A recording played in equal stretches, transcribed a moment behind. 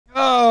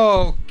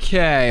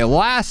Okay,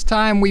 last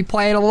time we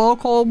played a little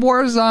Cold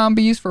War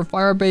Zombies for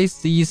Firebase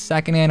Z's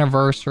 2nd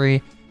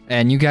anniversary,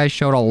 and you guys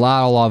showed a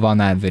lot of love on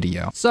that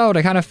video. So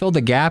to kind of fill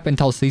the gap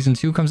until Season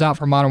 2 comes out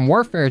for Modern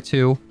Warfare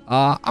 2,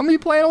 I'm gonna be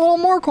playing a little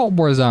more Cold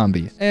War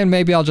Zombies. And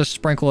maybe I'll just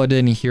sprinkle it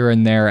in here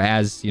and there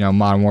as, you know,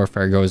 Modern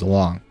Warfare goes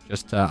along,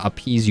 just to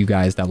appease you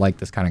guys that like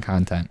this kind of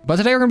content. But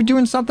today we're gonna be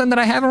doing something that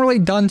I haven't really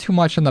done too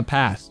much in the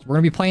past. We're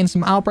gonna be playing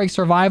some Outbreak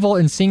Survival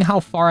and seeing how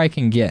far I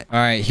can get. All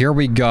right, here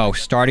we go.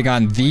 Starting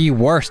on the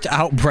worst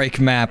Outbreak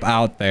map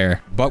out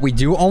there. But we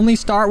do only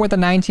start with a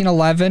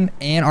 1911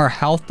 and our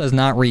health does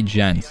not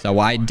regen. So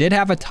I did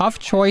have a tough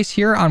choice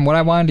here on what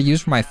I wanted to use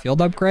for my field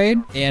upgrade.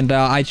 And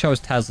I chose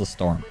Tesla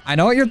Storm. I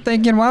know what you're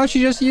thinking. Why don't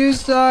you just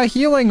use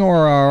Healing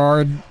Aura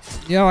or,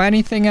 you know,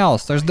 anything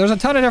else? There's a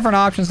ton of different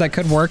options that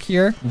could work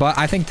here. But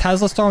I think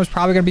Tesla Storm is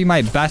probably going to be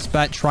my best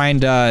bet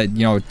trying to,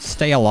 you know,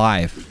 stay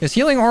alive. Because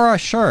Healing Aura,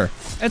 sure,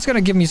 it's going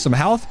to give me some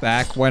health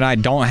back when I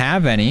don't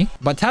have any.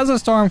 But Tesla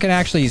Storm can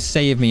actually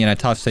save me in a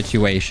tough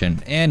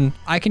situation. And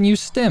I can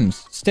use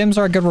Stims. Stims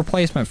are a good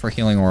replacement for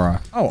Healing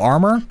Aura. Oh,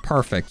 armor?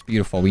 Perfect.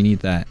 Beautiful. We need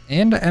that.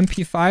 And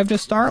MP5 to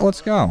start.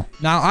 Let's go.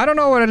 Now, I don't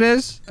know what it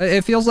is.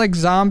 It feels like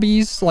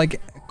zombies,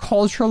 like,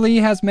 culturally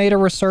has made a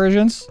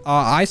resurgence.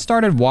 I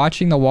started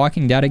watching The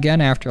Walking Dead again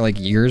after like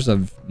years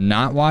of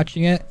not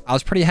watching it. I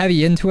was pretty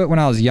heavy into it when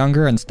I was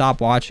younger and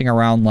stopped watching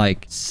around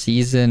like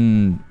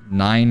season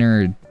 9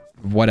 or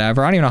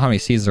whatever. I don't even know how many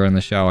seasons are in the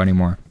show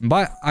anymore.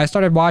 But I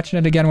started watching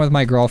it again with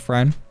my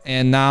girlfriend.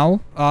 And now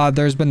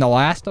there's been The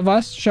Last of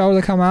Us show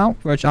to come out,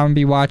 which I'm gonna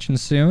be watching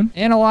soon.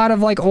 And a lot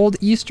of like old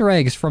Easter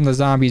eggs from the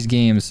Zombies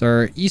games,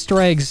 or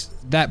Easter eggs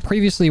that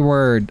previously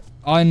were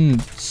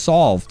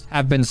unsolved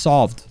have been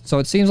solved. So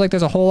it seems like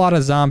there's a whole lot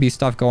of zombie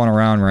stuff going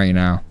around right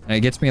now. And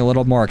it gets me a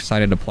little more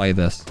excited to play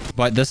this.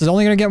 But this is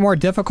only going to get more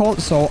difficult.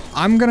 So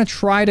I'm going to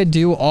try to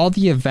do all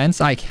the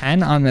events I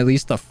can on at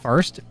least the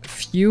first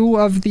few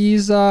of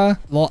these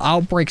little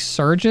outbreak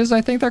surges, I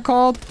think they're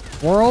called.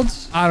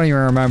 Worlds? I don't even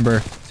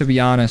remember, to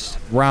be honest.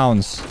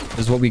 Rounds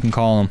is what we can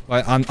call them.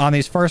 But on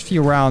these first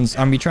few rounds, I'm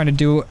going to be trying to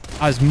do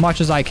as much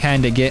as I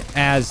can to get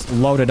as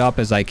loaded up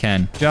as I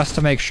can, just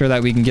to make sure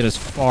that we can get as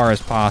far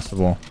as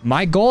possible.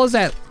 My goal is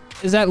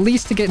at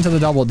least to get into the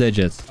double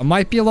digits. It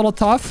might be a little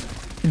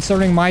tough,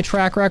 considering my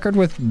track record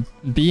with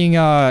being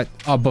a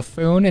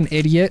buffoon, an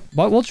idiot.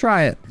 But we'll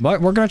try it. But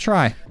we're gonna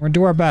try. We're gonna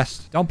do our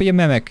best. Don't be a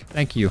mimic.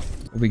 Thank you.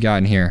 What we got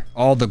in here?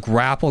 Oh, the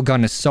grapple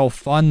gun is so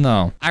fun,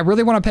 though. I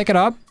really want to pick it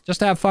up just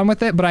to have fun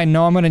with it, but I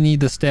know I'm going to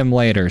need the stim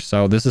later.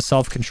 So this is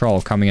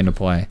self-control coming into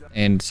play.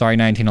 And sorry,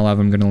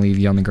 1911, I'm going to leave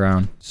you on the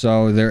ground.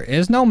 So there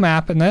is no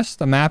map in this.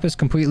 The map is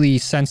completely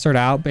censored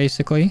out,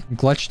 basically.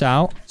 Glitched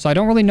out. So I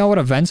don't really know what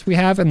events we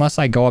have unless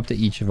I go up to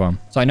each of them.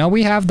 So I know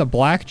we have the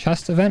black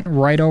chest event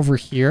right over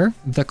here.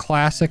 The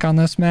classic on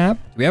this map.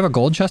 Do we have a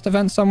gold chest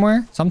event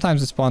somewhere?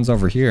 Sometimes it spawns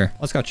over here.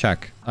 Let's go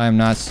check. I'm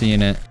not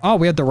seeing it. Oh,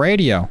 we have the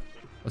radio.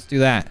 Let's do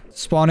that.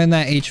 Spawn in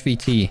that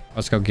HVT.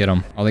 Let's go get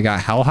them. Oh, they got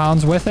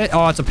hellhounds with it?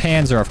 Oh, it's a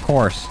Panzer, of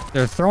course.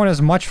 They're throwing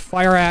as much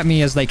fire at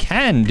me as they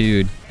can,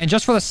 dude. And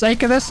just for the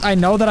sake of this, I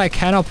know that I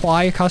can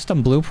apply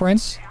custom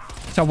blueprints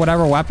to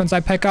whatever weapons I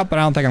pick up, but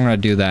I don't think I'm going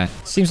to do that.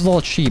 Seems a little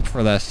cheap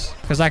for this,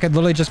 because I could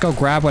literally just go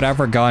grab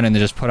whatever gun and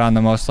then just put on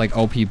the most, like,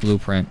 OP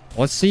blueprint.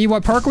 Let's see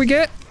what perk we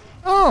get.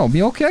 Oh,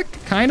 mule kick.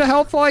 Kind of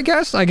helpful, I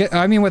guess.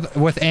 I mean,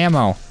 with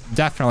ammo.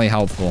 Definitely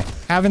helpful.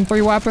 Having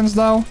 3 weapons,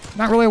 though,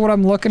 not really what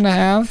I'm looking to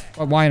have,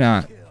 but why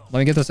not? Let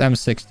me get this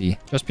M60,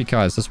 just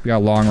because this will be our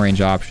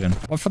long-range option.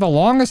 But for the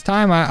longest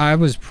time, I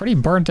was pretty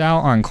burnt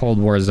out on Cold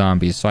War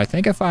Zombies, so I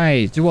think if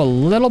I do a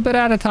little bit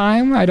at a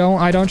time, I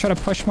don't try to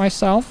push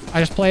myself. I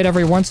just play it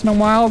every once in a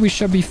while, we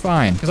should be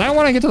fine. Because I don't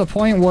want to get to the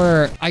point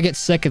where I get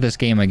sick of this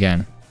game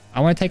again. I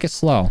want to take it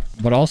slow,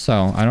 but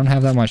also, I don't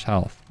have that much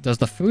health. Does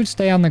the food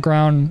stay on the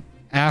ground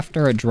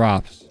after it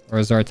drops? Or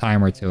is there a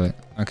timer to it?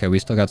 Okay, we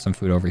still got some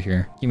food over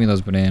here. Give me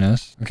those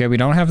bananas. Okay, we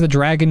don't have the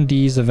Dragon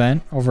D's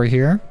event over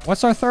here.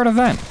 What's our third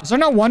event? Is there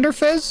no Wonder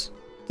Fizz?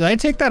 Did I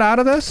take that out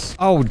of this?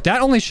 Oh, that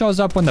only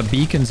shows up when the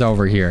beacon's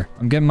over here.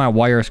 I'm getting my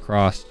wires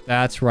crossed.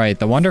 That's right.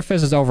 The Wonder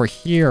Fizz is over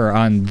here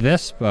on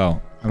this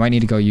boat. I might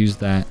need to go use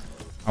that.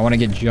 I want to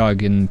get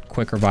Jug and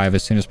Quick Revive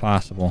as soon as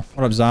possible.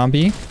 What up,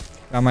 zombie?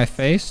 Got my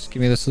face.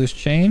 Give me this loose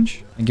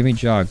change. And give me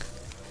Jug.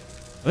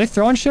 Are they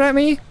throwing shit at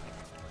me?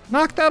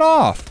 Knock that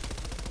off.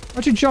 Why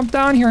don't you jump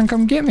down here and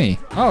come get me?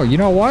 Oh, you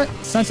know what?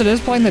 Since it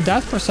is playing the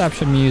death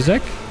perception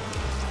music,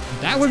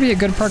 that would be a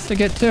good perk to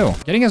get too.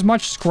 Getting as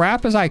much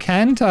scrap as I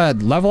can to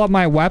level up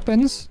my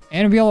weapons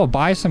and be able to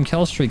buy some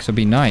kill streaks would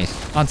be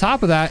nice. On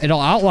top of that,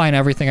 it'll outline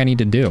everything I need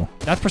to do.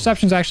 Death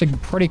perception is actually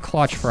pretty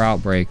clutch for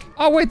Outbreak.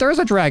 Oh wait, there is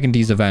a Dragon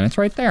D's event. It's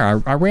right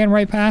there. I ran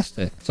right past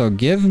it. So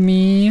give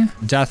me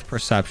death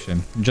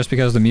perception, just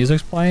because the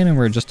music's playing and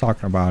we're just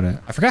talking about it.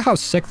 I forgot how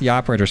sick the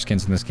operator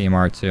skins in this game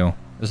are too.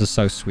 This is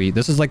so sweet.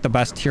 This is like the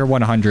best tier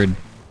 100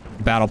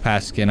 battle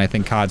pass skin I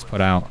think COD's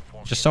put out.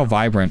 It's just so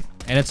vibrant.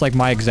 And it's like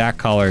my exact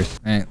colors.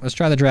 All right, let's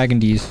try the Dragon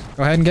D's.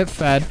 Go ahead and get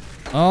fed.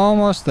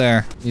 Almost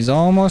there. He's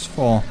almost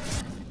full.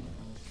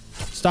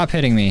 Stop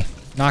hitting me.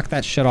 Knock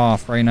that shit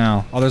off right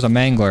now. Oh, there's a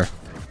mangler.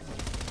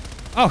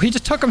 Oh, he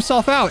just took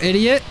himself out,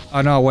 idiot.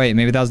 Oh, no, wait.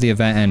 Maybe that was the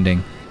event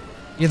ending.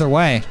 Either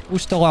way,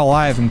 who's still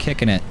alive and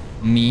kicking it?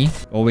 Me?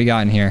 What we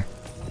got in here?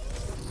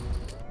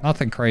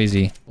 Nothing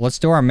crazy. Let's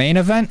do our main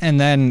event, and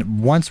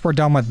then once we're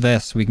done with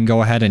this, we can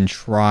go ahead and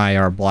try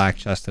our black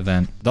chest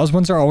event. Those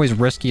ones are always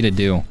risky to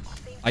do.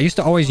 I used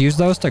to always use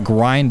those to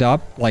grind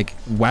up, like,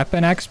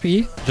 weapon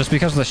XP, just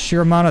because of the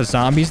sheer amount of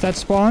zombies that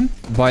spawn.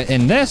 But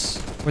in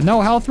this, with no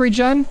health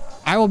regen,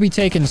 I will be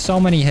taking so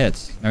many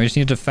hits. Now we just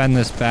need to defend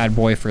this bad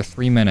boy for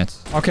 3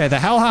 minutes. Okay, the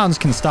hellhounds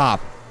can stop.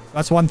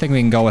 That's one thing we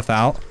can go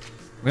without.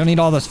 We don't need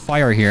all this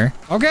fire here.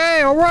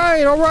 Okay, all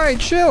right,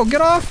 chill, get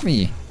off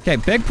me. Okay,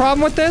 big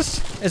problem with this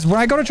is when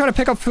I go to try to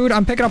pick up food,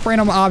 I'm picking up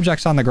random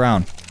objects on the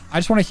ground. I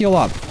just want to heal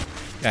up.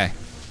 Okay.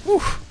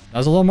 Whew. That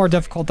was a little more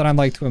difficult than I'd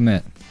like to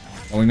admit.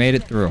 But we made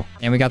it through.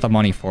 And we got the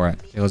money for it.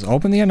 Okay, let's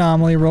open the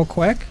anomaly real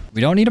quick.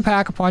 We don't need a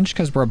pack-a-punch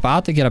because we're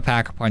about to get a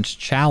pack-a-punch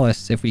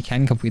chalice if we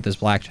can complete this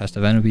black chest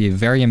event. It would be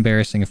very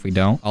embarrassing if we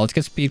don't. Let's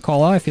get speed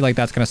cola. I feel like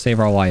that's going to save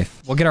our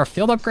life. We'll get our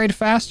field upgrade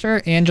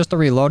faster and just the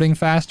reloading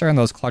faster. And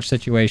those clutch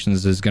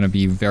situations is going to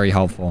be very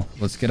helpful.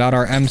 Let's get out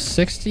our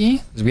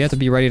M60 because we have to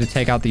be ready to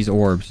take out these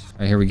orbs.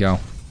 All right, here we go.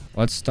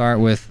 Let's start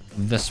with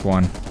this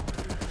one.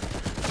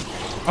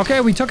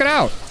 Okay, we took it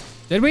out.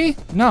 Did we?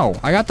 No,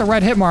 I got the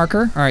red hit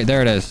marker. All right,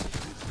 there it is.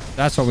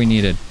 That's what we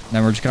needed.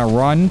 Then we're just going to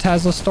run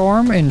Tesla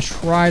Storm and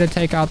try to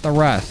take out the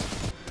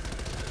rest.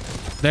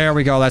 There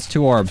we go. That's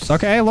 2 orbs.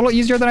 Okay, a little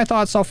easier than I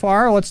thought so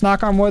far. Let's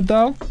knock on wood,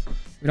 though.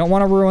 We don't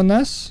want to ruin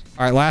this.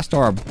 All right, last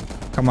orb.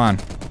 Come on.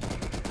 Did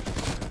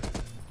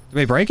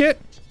we break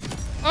it?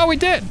 Oh, we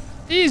did.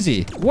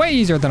 Easy. Way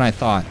easier than I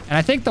thought. And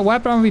I think the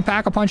weapon I'm going to be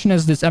pack-a-punching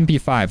is this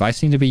MP5. I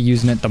seem to be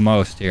using it the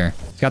most here.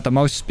 It's got the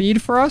most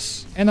speed for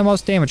us and the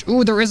most damage.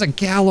 Ooh, there is a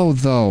gallow,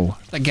 though.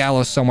 The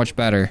gallow's so much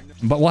better.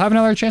 But we'll have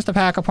another chance to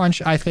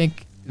pack-a-punch. I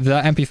think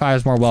the MP5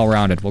 is more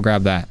well-rounded. We'll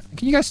grab that.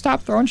 Can you guys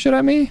stop throwing shit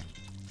at me?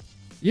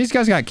 These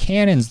guys got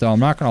cannons, though. I'm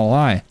not going to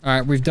lie. All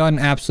right, we've done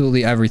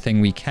absolutely everything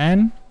we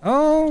can.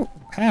 Oh,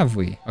 have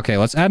we? Okay,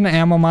 let's add an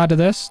ammo mod to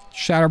this.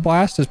 Shatter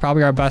Blast is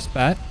probably our best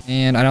bet.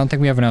 And I don't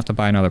think we have enough to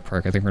buy another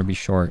perk. I think we're going to be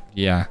short.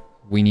 Yeah,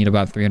 we need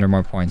about 300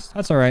 more points.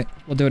 That's all right.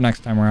 We'll do it next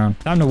time around.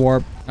 Time to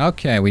warp.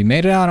 Okay, we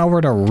made it on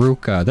over to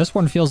Ruka. This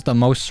one feels the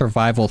most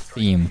survival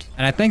themed.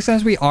 And I think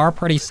since we are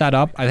pretty set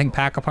up, I think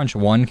Pack-a-Punch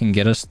 1 can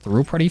get us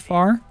through pretty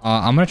far.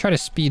 I'm going to try to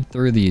speed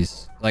through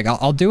these. Like,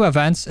 I'll do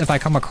events if I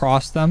come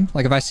across them.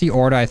 Like, if I see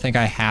Orda, I think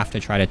I have to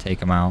try to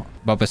take them out.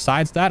 But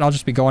besides that, I'll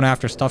just be going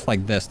after stuff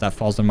like this that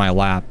falls in my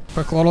lap.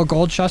 Quick little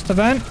gold chest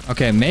event.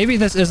 Okay, maybe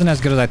this isn't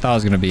as good as I thought it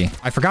was going to be.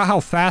 I forgot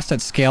how fast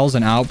it scales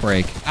in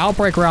Outbreak.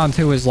 Outbreak round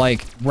 2 is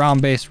like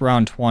round-based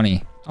round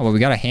 20. Oh, well, we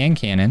got a hand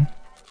cannon.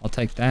 I'll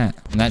take that.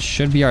 And that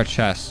should be our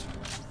chest.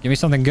 Give me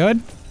something good.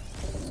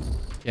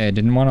 Yeah, I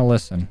didn't want to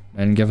listen.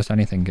 They didn't give us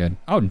anything good.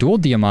 Oh, dual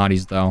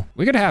Diamatis, though.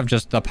 We could have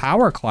just the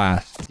power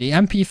class. The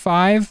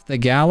MP5, the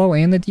Gallo,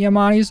 and the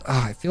Diamatis.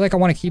 Oh, I feel like I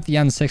want to keep the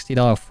N60,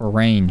 though, for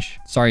range.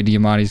 Sorry,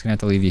 Diamatis. Gonna have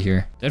to leave you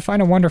here. Did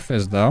find a Wonder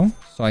Fizz, though,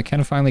 so I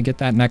can finally get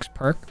that next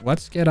perk.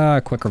 Let's get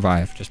a Quick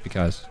Revive, just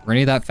because. We're gonna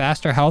need that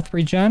faster health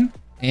regen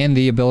and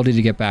the ability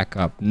to get back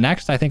up.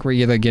 Next, I think we're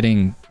either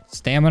getting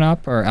Stamina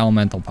Up or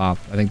Elemental Pop.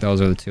 I think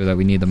those are the 2 that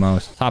we need the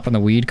most. Hop in the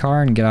weed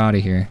car and get out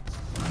of here.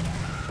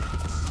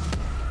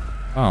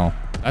 Oh,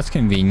 that's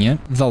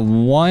convenient. The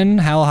one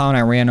hellhound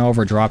I ran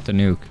over dropped a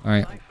nuke. All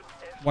right.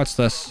 What's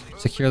this?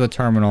 Secure the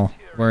terminal.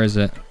 Where is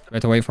it? Do we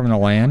have to wait for him to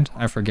land?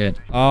 I forget.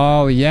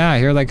 Oh, yeah.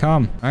 Here they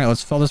come. All right,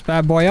 let's fill this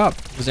bad boy up.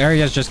 This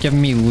area is just giving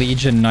me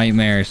Legion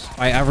nightmares.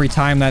 Every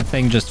time that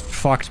thing just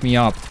fucked me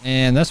up.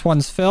 And this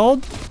one's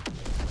filled.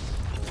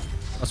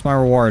 What's my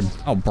reward?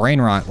 Oh, brain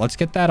rot. Let's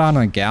get that on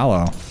a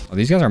Gallo. Oh,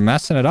 these guys are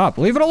messing it up.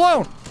 Leave it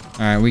alone. All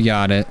right, we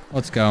got it.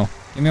 Let's go.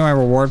 Give me my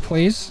reward,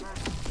 please.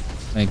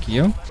 Thank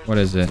you. What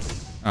is it?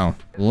 Oh,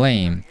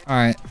 lame. All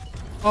right.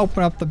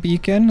 Open up the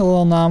beacon, a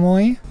little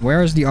anomaly.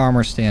 Where is the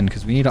armor stand?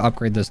 Because we need to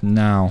upgrade this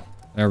now.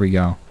 There we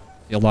go.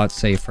 Feel a lot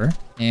safer.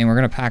 And we're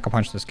going to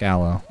pack-a-punch this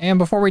Gallo. And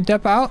before we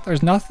dip out,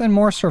 there's nothing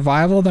more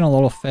survival than a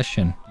little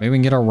fishing. Maybe we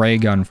can get a ray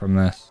gun from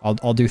this.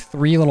 I'll do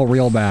 3 little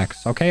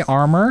reelbacks. Okay,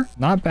 armor.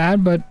 Not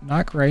bad, but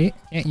not great.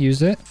 Can't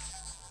use it.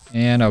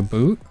 And a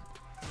boot,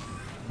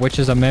 which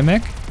is a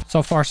mimic.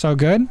 So far, so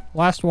good.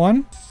 Last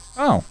one.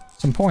 Oh.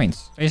 Some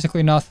points.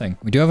 Basically nothing.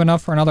 We do have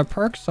enough for another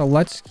perk, so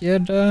let's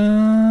get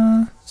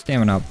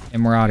stamina up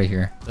and we're out of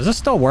here. Does this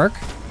still work?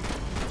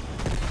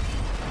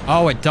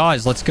 Oh, it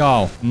does. Let's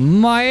go.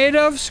 Might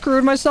have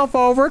screwed myself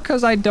over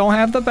because I don't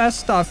have the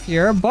best stuff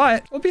here,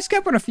 but we'll be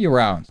skipping a few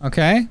rounds.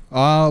 Okay.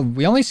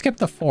 We only skipped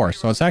the 4,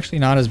 so it's actually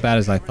not as bad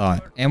as I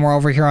thought. And we're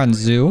over here on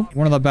Zoo.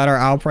 One of the better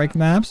Outbreak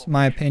maps, in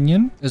my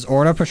opinion. Is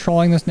Orda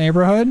patrolling this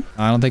neighborhood?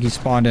 I don't think he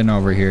spawned in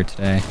over here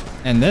today.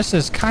 And this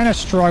is kind of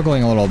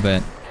struggling a little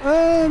bit.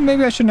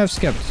 Maybe I shouldn't have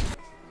skipped.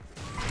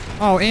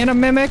 Oh, and a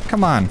mimic?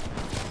 Come on.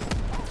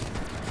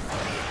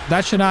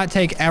 That should not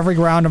take every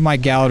round of my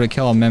Gallo to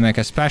kill a mimic,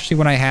 especially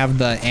when I have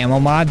the ammo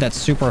mod that's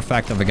super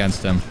effective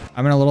against him.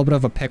 I'm in a little bit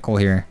of a pickle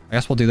here. I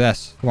guess we'll do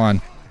this. Come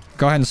on.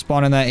 Go ahead and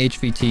spawn in that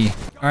HVT.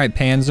 All right,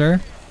 Panzer.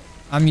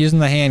 I'm using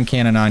the hand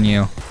cannon on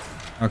you.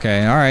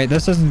 Okay, all right.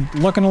 This is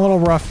looking a little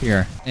rough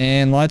here.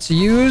 And let's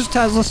use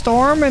Tesla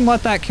Storm and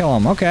let that kill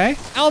him. Okay.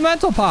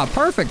 Elemental Pop.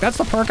 Perfect. That's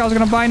the perk I was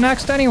going to buy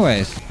next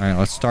anyways. All right,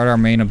 let's start our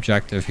main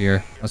objective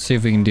here. Let's see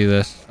if we can do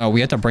this. Oh,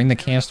 we have to bring the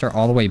canister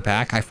all the way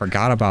back. I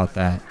forgot about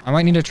that. I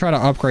might need to try to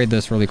upgrade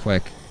this really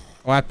quick.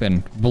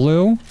 Weapon.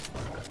 Blue.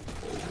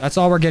 That's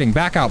all we're getting.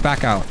 Back out.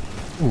 Back out.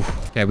 Ooh.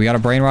 Okay, we got a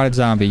brain rotted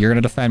zombie. You're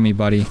going to defend me,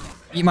 buddy.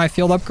 Eat my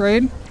field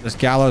upgrade. This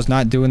Gallo's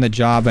not doing the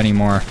job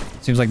anymore.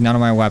 Seems like none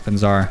of my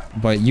weapons are.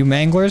 But you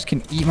manglers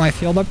can eat my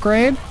field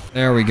upgrade.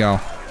 There we go.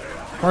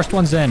 First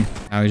one's in.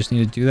 Now we just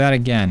need to do that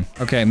again.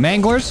 Okay,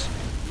 manglers.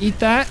 Eat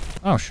that.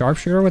 Oh,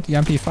 sharpshooter with the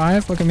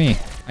MP5. Look at me.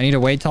 I need to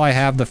wait till I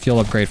have the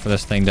field upgrade for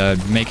this thing to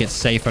make it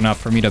safe enough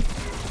for me to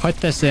put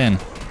this in.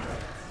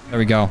 There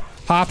we go.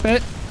 Pop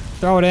it.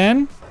 Throw it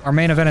in. Our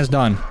main event is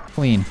done.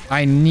 Clean.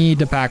 I need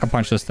to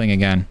pack-a-punch this thing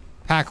again.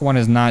 Pack 1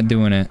 is not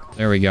doing it.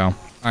 There we go. All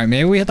right,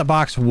 maybe we hit the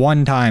box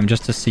one time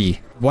just to see.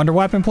 Wonder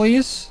weapon,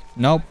 please?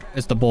 Nope,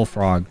 it's the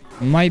bullfrog.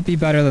 Might be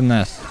better than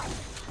this.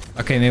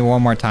 Okay, maybe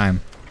one more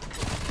time.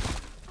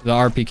 The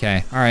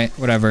RPK. All right,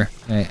 whatever.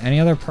 Okay, any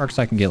other perks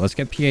I can get? Let's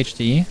get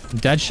PhD.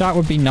 Deadshot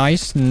would be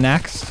nice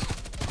next.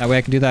 That way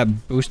I can do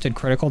that boosted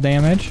critical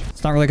damage.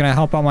 It's not really going to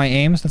help out my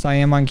aim since I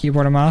am on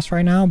keyboard and mouse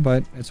right now,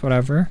 but it's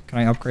whatever. Can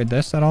I upgrade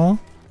this at all?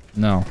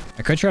 No.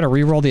 I could try to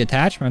re-roll the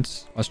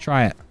attachments. Let's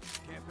try it.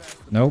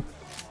 Nope.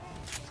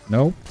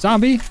 Nope.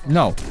 Zombie?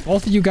 No.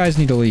 Both of you guys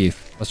need to leave.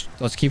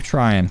 Let's keep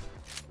trying.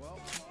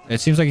 It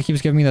seems like it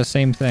keeps giving me the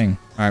same thing.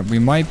 All right, we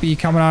might be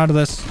coming out of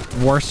this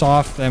worse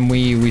off than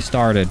we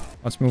started.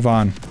 Let's move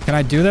on. Can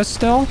I do this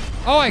still?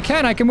 Oh, I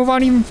can. I can move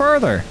on even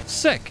further.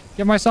 Sick.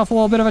 Give myself a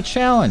little bit of a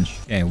challenge.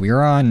 Okay,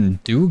 we're on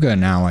Duga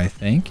now, I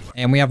think.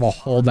 And we have a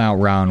holdout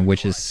round,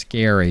 which is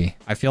scary.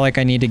 I feel like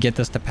I need to get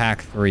this to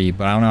pack 3,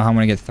 but I don't know how I'm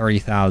going to get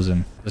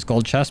 30,000. This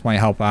gold chest might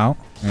help out.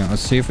 Yeah,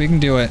 let's see if we can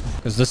do it.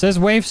 Because this is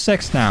wave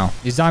 6 now.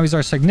 These zombies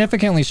are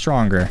significantly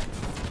stronger.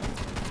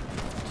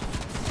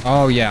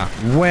 Oh, yeah.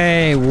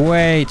 Way,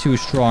 way too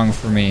strong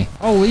for me.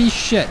 Holy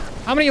shit.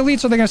 How many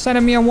elites are they going to send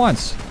at me at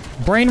once?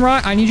 Brain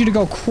rot, I need you to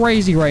go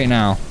crazy right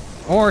now.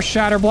 Or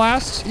shatter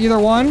blast, either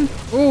one.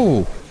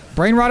 Ooh.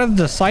 Brain rot of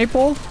the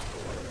disciple.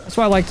 That's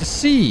what I like to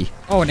see.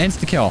 Oh, an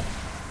insta-kill.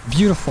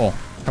 Beautiful.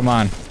 Come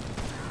on.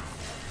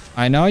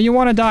 I know you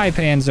want to die,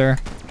 Panzer.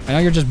 I know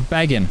you're just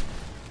begging.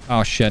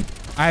 Oh, shit.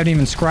 I haven't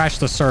even scratched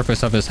the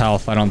surface of his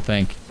health, I don't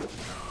think.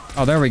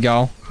 Oh, there we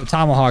go. The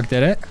tomahawk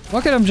did it.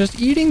 Look at him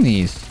just eating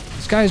these.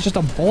 This guy is just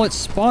a bullet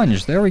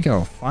sponge. There we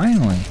go.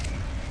 Finally.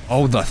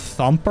 Oh, the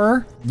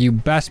thumper? You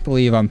best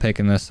believe I'm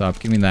picking this up.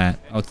 Give me that.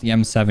 Oh, it's the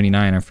M79.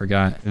 I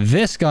forgot.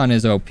 This gun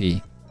is OP.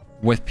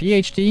 With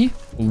PhD,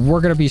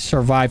 we're going to be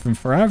surviving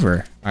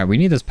forever. All right, we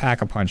need this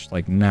pack-a-punch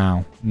like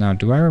now. Now,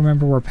 do I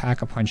remember where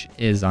pack-a-punch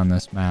is on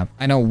this map?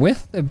 I know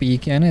with the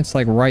beacon, it's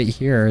like right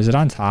here. Is it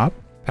on top?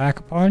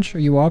 Pack-a-punch, are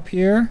you up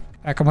here?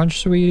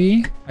 Pack-a-punch,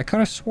 sweetie? I could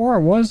have swore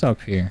it was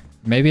up here.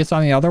 Maybe it's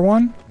on the other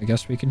one? I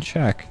guess we can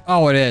check.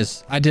 Oh, it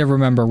is. I did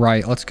remember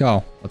right. Let's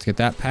go. Let's get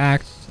that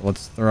packed.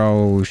 Let's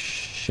throw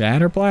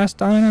Shatter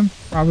Blast on him.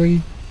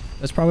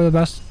 That's probably the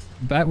best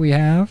bet we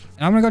have.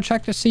 And I'm gonna go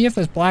check to see if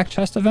this black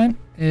chest event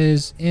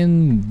is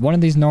in one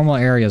of these normal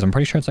areas. I'm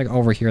pretty sure it's like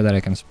over here that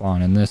it can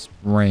spawn in this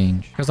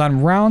range. Because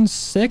on round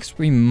 6,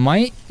 we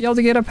might be able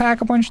to get a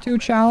Pack-a-Punch 2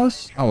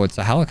 chalice. Oh, it's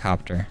a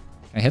helicopter.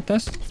 Can I hit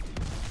this?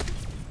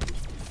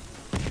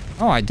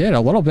 Oh, I did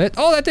a little bit.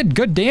 Oh, that did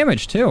good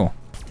damage too.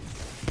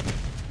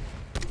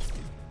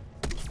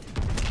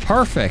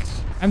 Perfect.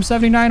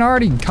 M79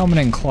 already coming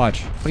in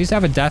clutch. Please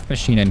have a death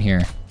machine in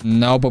here.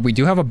 No, but we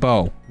do have a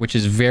bow, which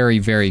is very,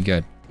 very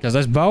good. Because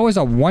this bow is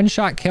a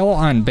one-shot kill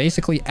on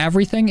basically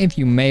everything if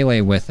you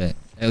melee with it.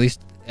 At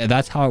least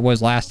that's how it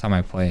was last time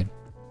I played.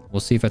 We'll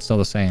see if it's still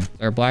the same. Is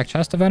there a black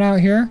chest event out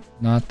here?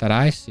 Not that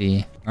I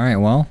see. All right,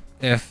 well,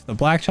 if the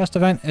black chest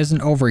event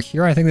isn't over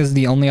here, I think this is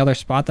the only other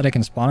spot that I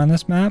can spawn on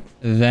this map,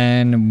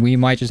 then we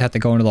might just have to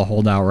go into the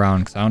holdout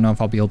round because I don't know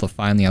if I'll be able to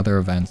find the other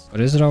events.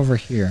 But is it over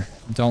here?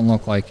 Don't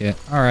look like it.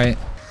 All right.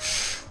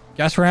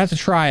 Guess we're gonna have to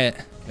try it.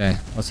 Okay,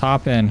 let's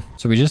hop in.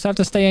 So we just have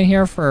to stay in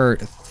here for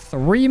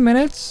 3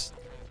 minutes?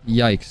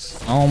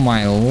 Yikes. Oh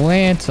my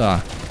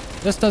Lanta.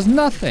 This does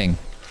nothing.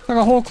 Took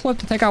a whole clip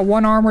to take out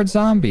one armored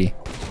zombie.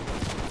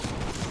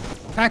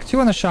 Pack 2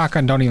 on the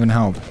shotgun don't even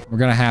help. We're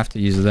gonna have to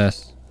use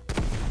this.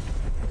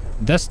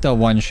 This still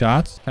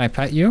one-shots. Can I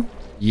pet you?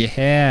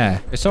 Yeah.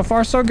 Okay, so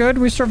far so good.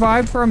 We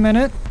survived for a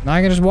minute. Now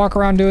I can just walk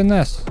around doing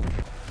this.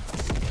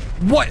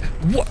 What?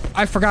 What?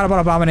 I forgot about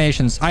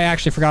abominations. I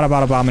actually forgot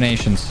about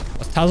abominations.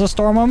 Let's Tesla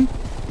storm them.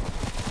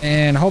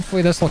 And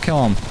hopefully this will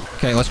kill him.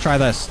 Okay, let's try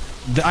this.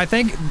 I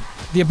think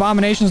the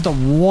abomination is the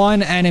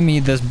one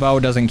enemy this bow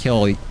doesn't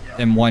kill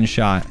in one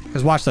shot.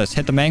 Because watch this.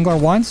 Hit the mangler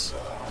once.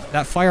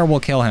 That fire will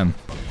kill him.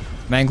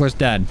 Mangler's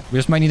dead. We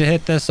just might need to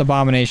hit this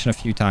abomination a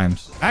few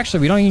times.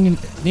 Actually, we don't even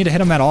need to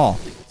hit him at all.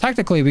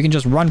 Technically, we can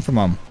just run from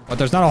him. But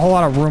there's not a whole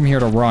lot of room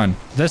here to run.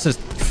 This is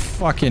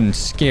fucking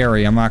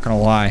scary. I'm not going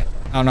to lie.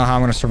 I don't know how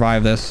I'm going to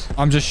survive this.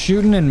 I'm just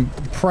shooting and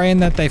praying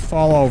that they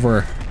fall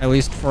over. At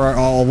least for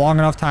a long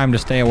enough time to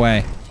stay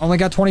away. Only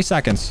got 20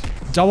 seconds.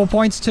 Double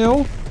points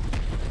too.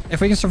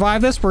 If we can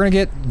survive this, we're gonna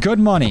get good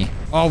money.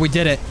 Oh, we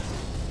did it.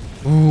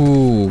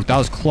 Ooh, that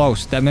was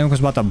close. That mimic was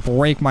about to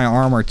break my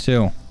armor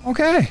too.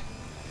 Okay,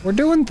 we're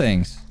doing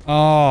things.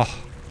 Oh,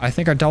 I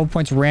think our double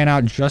points ran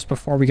out just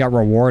before we got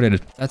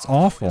rewarded. That's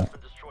awful.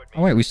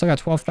 Oh wait, we still got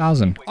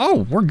 12,000.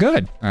 Oh, we're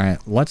good. All right,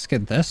 let's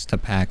get this to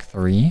pack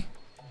 3.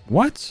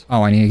 What?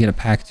 Oh, I need to get a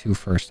pack 2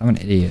 first. I'm an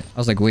idiot. I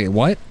was like, wait,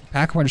 what?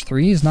 Pack punch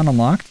 3 is not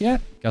unlocked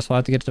yet? Guess we'll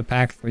have to get to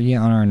pack 3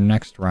 on our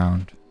next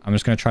round. I'm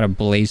just gonna try to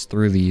blaze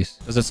through these.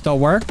 Does it still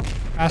work?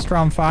 Past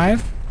round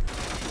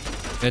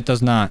 5? It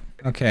does not.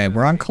 Okay,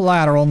 we're on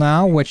Collateral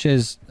now, which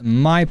is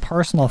my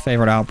personal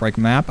favorite Outbreak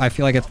map. I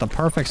feel like it's the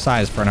perfect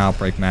size for an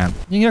Outbreak map.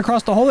 You can get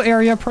across the whole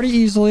area pretty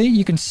easily.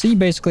 You can see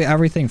basically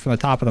everything from the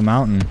top of the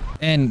mountain.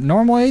 And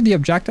normally, the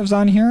objectives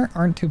on here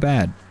aren't too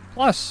bad.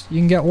 Plus, you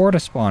can get Orta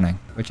spawning,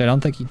 which I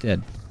don't think he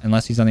did,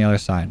 unless he's on the other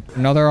side.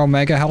 Another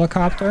Omega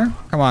helicopter.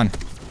 Come on.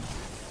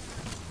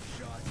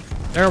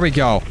 There we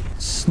go.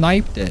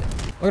 Sniped it.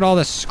 Look at all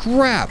this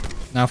scrap.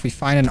 Now, if we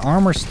find an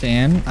armor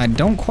stand, I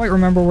don't quite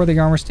remember where the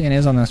armor stand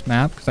is on this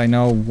map, because I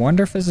know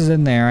Wonderfizz is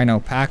in there. I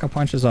know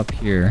Pack-a-Punch is up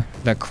here.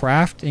 The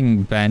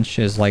crafting bench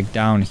is like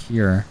down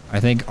here. I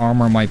think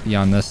armor might be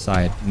on this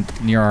side,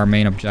 near our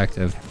main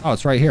objective. Oh,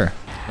 it's right here.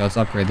 Yeah, let's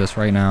upgrade this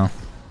right now.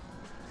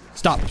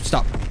 Stop,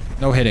 stop.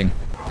 No hitting.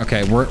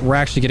 Okay, we're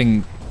actually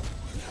getting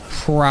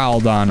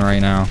prowled on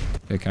right now.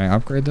 Okay, can I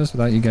upgrade this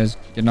without you guys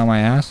getting on my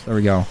ass? There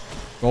we go.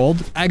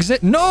 Gold.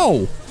 Exit.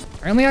 No!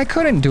 Apparently I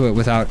couldn't do it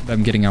without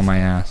them getting on my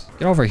ass.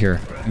 Get over here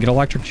and get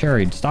electric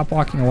cherried. Stop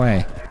walking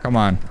away. Come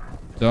on.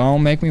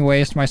 Don't make me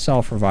waste my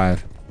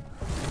self-revive.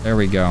 There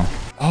we go.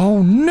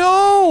 Oh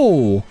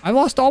no! I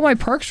lost all my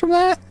perks from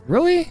that?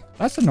 Really?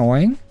 That's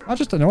annoying. Not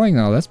just annoying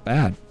though, that's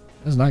bad.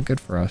 That's not good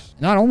for us.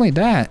 Not only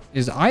that,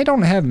 is I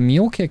don't have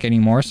Mule Kick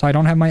anymore, so I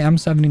don't have my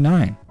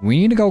M79. We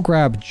need to go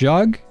grab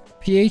Jug,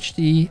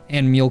 PhD,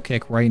 and Mule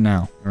Kick right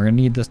now. We're gonna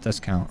need this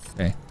discount.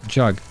 Okay,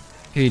 Jug,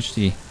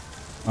 PhD.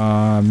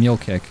 Mule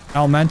Kick.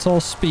 Elemental,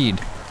 speed.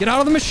 Get out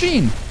of the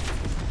machine!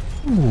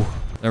 Ooh.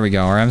 There we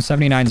go. Our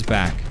M79's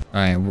back.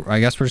 Alright, I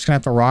guess we're just gonna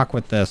have to rock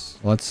with this.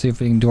 Let's see if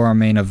we can do our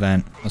main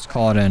event. Let's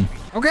call it in.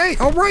 Okay,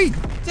 alright!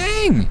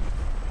 Dang!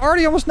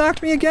 Already almost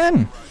knocked me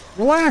again.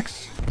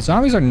 Relax.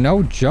 Zombies are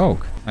no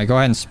joke. Alright, go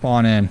ahead and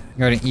spawn in.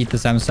 Go ahead and eat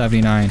this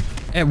M79.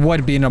 It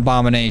would be an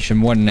abomination,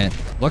 wouldn't it?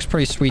 Looks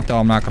pretty sweet though,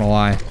 I'm not gonna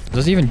lie. Is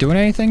this even doing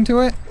anything to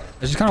it?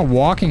 It's just kind of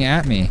walking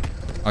at me.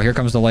 Oh, here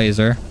comes the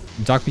laser.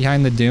 Duck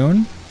behind the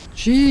dune.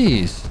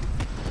 Jeez.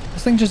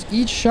 This thing just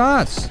eats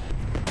shots.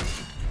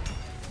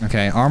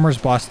 Okay, armor's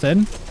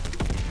busted.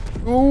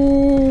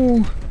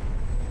 Ooh.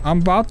 I'm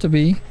about to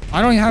be.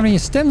 I don't even have any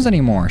stims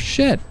anymore.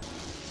 Shit.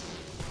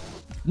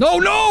 No,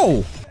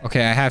 no!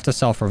 Okay, I have to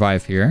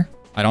self-revive here.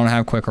 I don't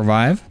have quick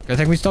revive. Good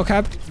thing we still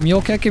kept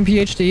Mule Kick and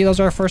PhD. Those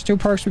are our first 2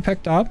 perks we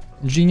picked up.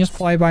 Genius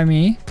play by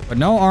me. But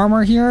no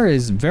armor here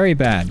is very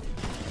bad.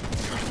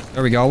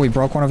 There we go. We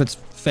broke one of its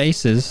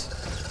faces.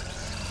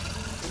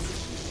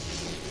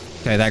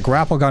 Okay, that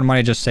grapple gun might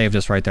have just saved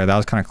us right there. That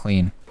was kind of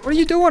clean. What are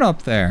you doing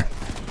up there?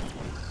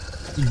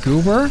 You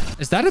goober?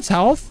 Is that its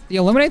health? The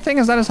eliminate thing,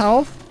 is that its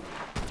health?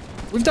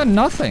 We've done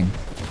nothing.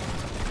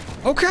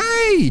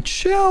 Okay,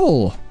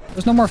 chill.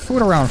 There's no more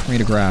food around for me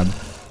to grab.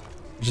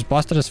 Just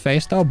busted his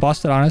face though.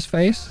 Busted on his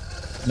face.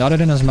 Nutted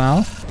in his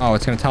mouth. Oh,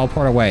 it's going to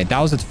teleport away. That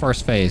was its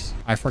first phase.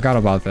 I forgot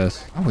about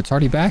this. Oh, it's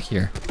already back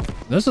here.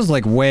 This is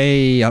like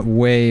way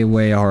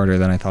harder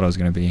than I thought it was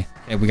going to be.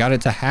 Okay, we got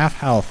it to half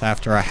health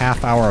after a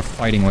half hour of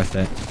fighting with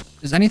it.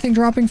 Is anything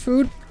dropping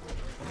food?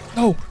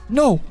 No,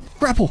 no.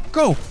 Grapple,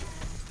 go.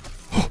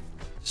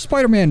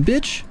 Spider-Man,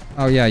 bitch.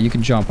 Oh yeah, you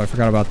can jump. I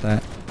forgot about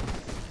that.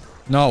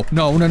 No,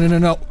 no, no, no, no,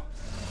 no.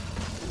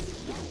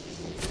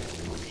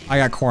 I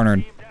got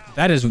cornered.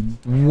 That is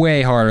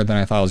way harder than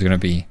I thought it was going to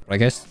be. But I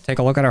guess take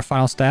a look at our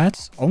final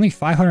stats. Only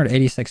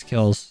 586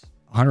 kills,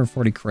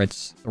 140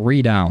 crits,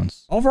 3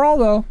 downs. Overall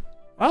though,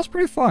 that was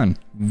pretty fun.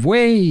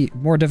 Way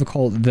more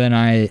difficult than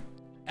I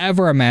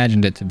ever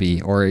imagined it to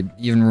be or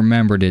even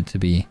remembered it to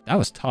be. That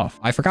was tough.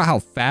 I forgot how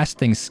fast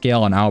things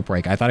scale on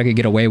Outbreak. I thought I could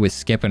get away with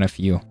skipping a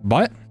few.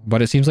 But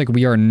it seems like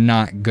we are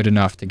not good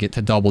enough to get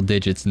to double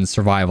digits in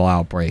survival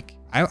Outbreak.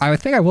 I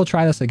think I will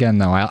try this again,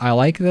 though. I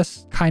like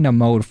this kind of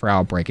mode for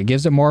Outbreak. It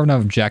gives it more of an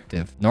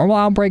objective. Normal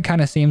Outbreak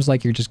kind of seems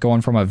like you're just going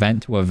from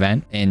event to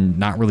event and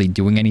not really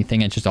doing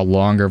anything. It's just a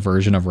longer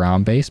version of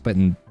round-based, but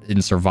in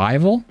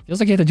survival, feels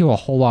like you have to do a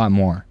whole lot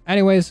more.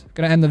 Anyways,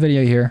 gonna end the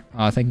video here.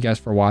 Thank you guys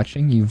for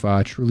watching. You've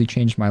truly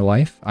changed my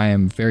life. I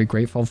am very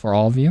grateful for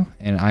all of you,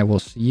 and I will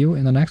see you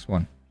in the next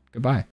one. Goodbye.